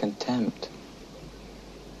him in contempt.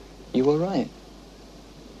 You were right.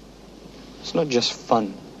 It's not just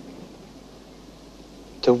fun.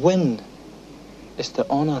 To win is to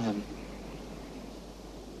honor him.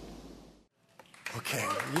 Okay,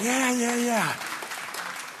 yeah.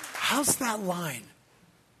 How's that line?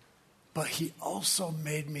 But he also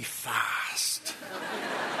made me fast.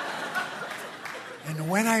 And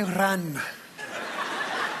when I run,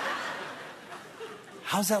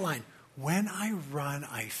 how's that line? When I run,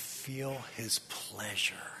 I feel his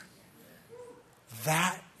pleasure.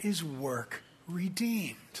 That is work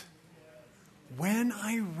redeemed. When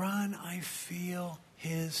I run, I feel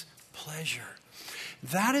his pleasure.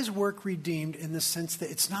 That is work redeemed in the sense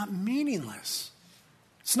that it's not meaningless.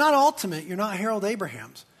 It's not ultimate. You're not Harold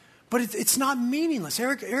Abrahams. But it's not meaningless.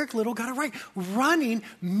 Eric Liddell got it right. Running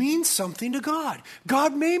means something to God.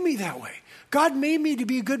 God made me that way. God made me to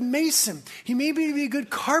be a good mason. He made me to be a good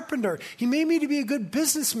carpenter. He made me to be a good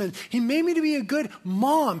businessman. He made me to be a good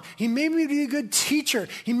mom. He made me to be a good teacher.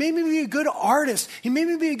 He made me to be a good artist. He made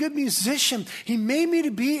me to be a good musician. He made me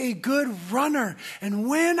to be a good runner. And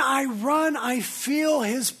when I run, I feel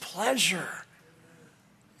his pleasure.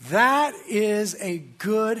 That is a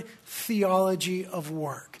good theology of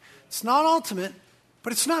work. It's not ultimate,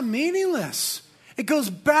 but it's not meaningless. It goes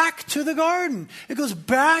back to the garden. It goes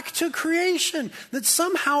back to creation. That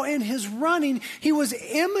somehow in his running, he was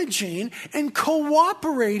imaging and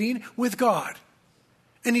cooperating with God.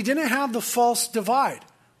 And he didn't have the false divide.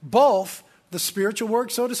 Both the spiritual work,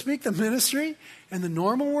 so to speak, the ministry, and the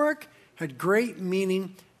normal work had great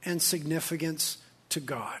meaning and significance to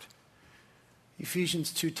God.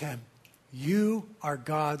 Ephesians 2:10, you are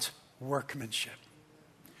God's workmanship,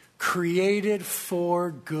 created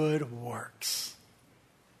for good works.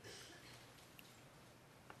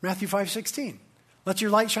 Matthew 5:16, let your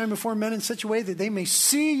light shine before men in such a way that they may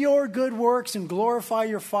see your good works and glorify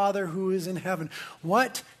your Father who is in heaven.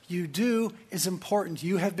 What you do is important.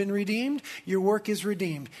 You have been redeemed. Your work is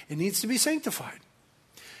redeemed. It needs to be sanctified.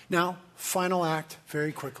 Now, final act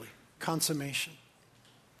very quickly, consummation.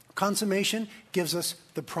 Consummation gives us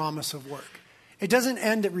the promise of work. It doesn't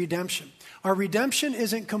end at redemption. Our redemption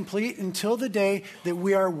isn't complete until the day that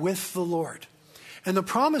we are with the Lord. And the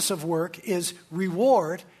promise of work is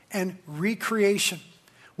reward and recreation.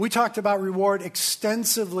 We talked about reward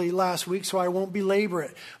extensively last week, so I won't belabor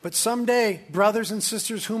it. But someday, brothers and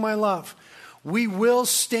sisters whom I love, we will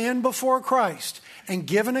stand before Christ and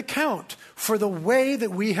give an account for the way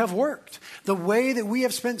that we have worked, the way that we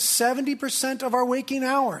have spent 70% of our waking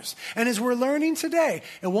hours. And as we're learning today,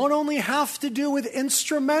 it won't only have to do with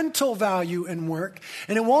instrumental value in work,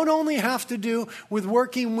 and it won't only have to do with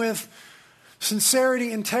working with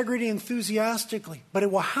sincerity, integrity, enthusiastically, but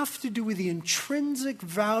it will have to do with the intrinsic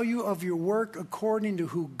value of your work according to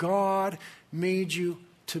who God made you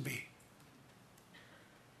to be.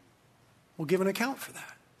 We'll give an account for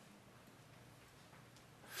that.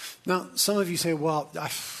 Now, some of you say, well,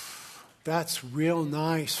 that's real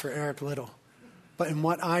nice for Eric Liddell. But in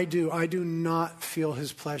what I do not feel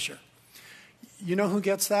his pleasure. You know who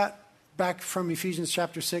gets that? Back from Ephesians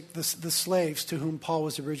chapter 6, the slaves to whom Paul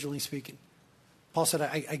was originally speaking. Paul said,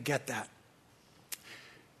 I get that.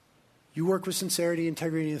 You work with sincerity,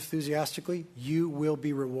 integrity, and enthusiastically, you will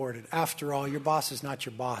be rewarded. After all, your boss is not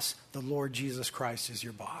your boss. The Lord Jesus Christ is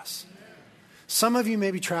your boss. Some of you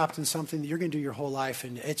may be trapped in something that you're going to do your whole life,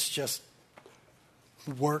 and it's just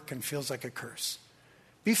work and feels like a curse.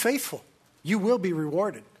 Be faithful. You will be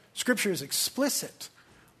rewarded. Scripture is explicit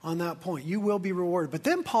on that point. You will be rewarded. But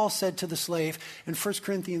then Paul said to the slave in 1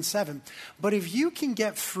 Corinthians 7, but if you can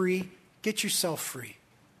get free, get yourself free.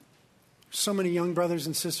 So many young brothers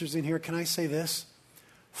and sisters in here, can I say this?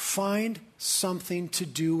 Find something to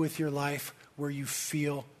do with your life where you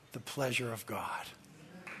feel the pleasure of God.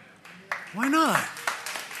 Why not?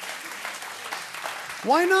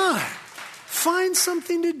 Why not? Find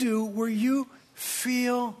something to do where you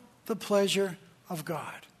feel the pleasure of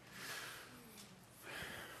God.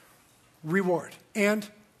 Reward and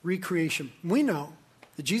recreation. We know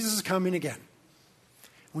that Jesus is coming again.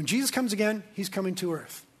 When Jesus comes again, he's coming to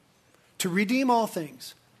earth to redeem all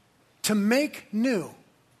things, to make new,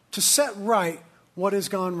 to set right what has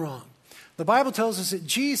gone wrong. The Bible tells us that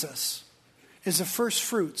Jesus is the first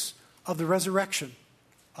fruits of the resurrection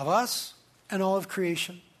of us and all of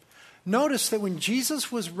creation. Notice that when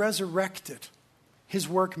Jesus was resurrected, his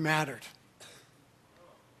work mattered.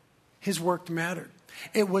 His work mattered.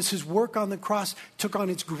 It was his work on the cross took on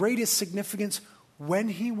its greatest significance when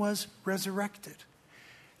he was resurrected.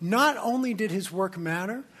 Not only did his work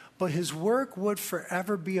matter, but his work would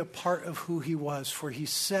forever be a part of who he was. For he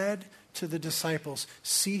said to the disciples,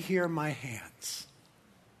 see here my hands.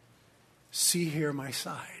 See here my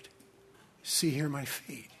side. See here my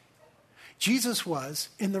feet. Jesus was,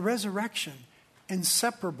 in the resurrection,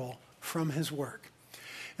 inseparable from his work.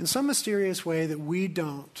 In some mysterious way that we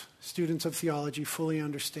don't, students of theology, fully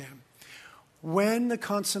understand. When the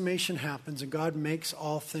consummation happens and God makes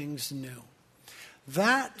all things new,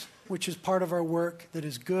 that which is part of our work that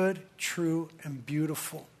is good, true, and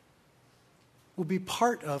beautiful will be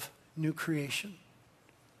part of new creation.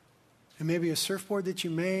 It may be a surfboard that you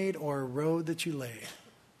made or a road that you laid.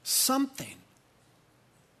 Something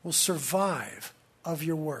will survive of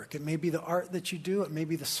your work. It may be the art that you do. It may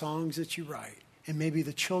be the songs that you write. It may be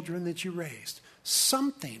the children that you raised.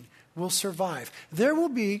 Something will survive. There will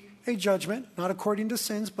be a judgment, not according to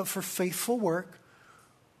sins, but for faithful work,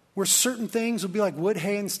 where certain things will be like wood,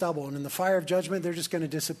 hay, and stubble, and in the fire of judgment, they're just going to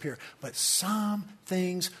disappear. But some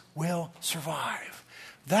things will survive.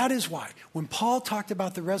 That is why when Paul talked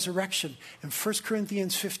about the resurrection in 1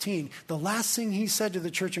 Corinthians 15, the last thing he said to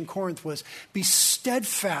the church in Corinth was, be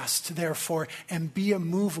steadfast, therefore, and be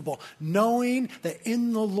immovable, knowing that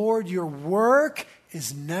in the Lord your work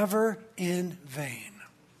is never in vain.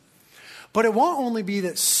 But it won't only be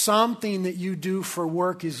that something that you do for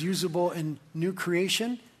work is usable in new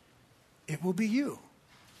creation. It will be you.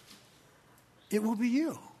 It will be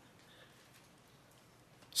you.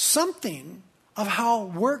 Something of how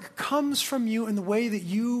work comes from you and the way that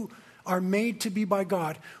you are made to be by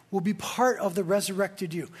God will be part of the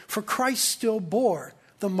resurrected you. For Christ still bore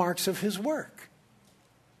the marks of his work.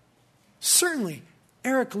 Certainly,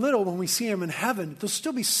 Eric Little, when we see him in heaven, there'll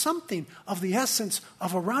still be something of the essence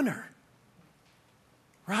of a runner.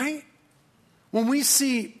 Right? When we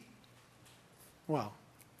see, well,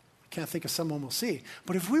 I can't think of someone we'll see,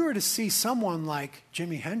 but if we were to see someone like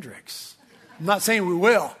Jimi Hendrix, I'm not saying we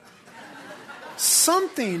will,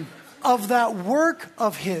 something of that work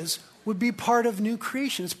of his would be part of new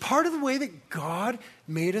creation. It's part of the way that God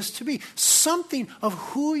made us to be. Something of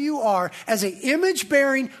who you are as an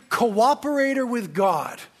image-bearing cooperator with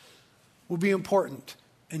God will be important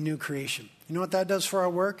in new creation. You know what that does for our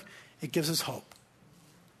work? It gives us hope.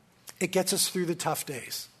 It gets us through the tough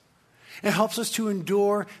days. It helps us to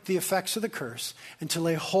endure the effects of the curse and to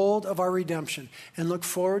lay hold of our redemption and look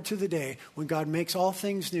forward to the day when God makes all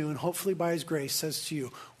things new and hopefully by his grace says to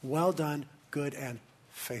you, well done, good and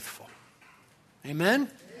faithful. Amen? Amen.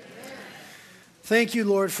 Thank you,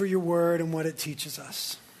 Lord, for your word and what it teaches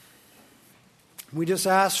us. We just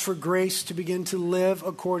ask for grace to begin to live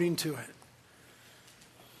according to it.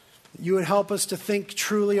 You would help us to think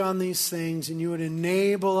truly on these things, and you would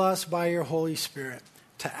enable us by your Holy Spirit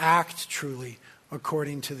to act truly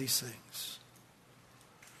according to these things.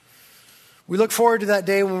 We look forward to that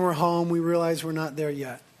day when we're home. We realize we're not there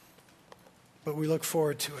yet, but we look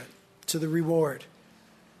forward to it, to the reward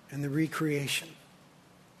and the recreation.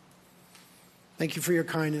 Thank you for your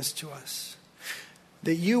kindness to us,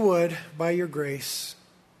 that you would, by your grace,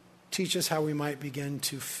 teach us how we might begin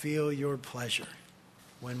to feel your pleasure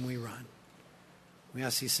when we run. We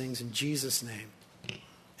ask these things in Jesus' name.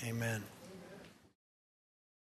 Amen.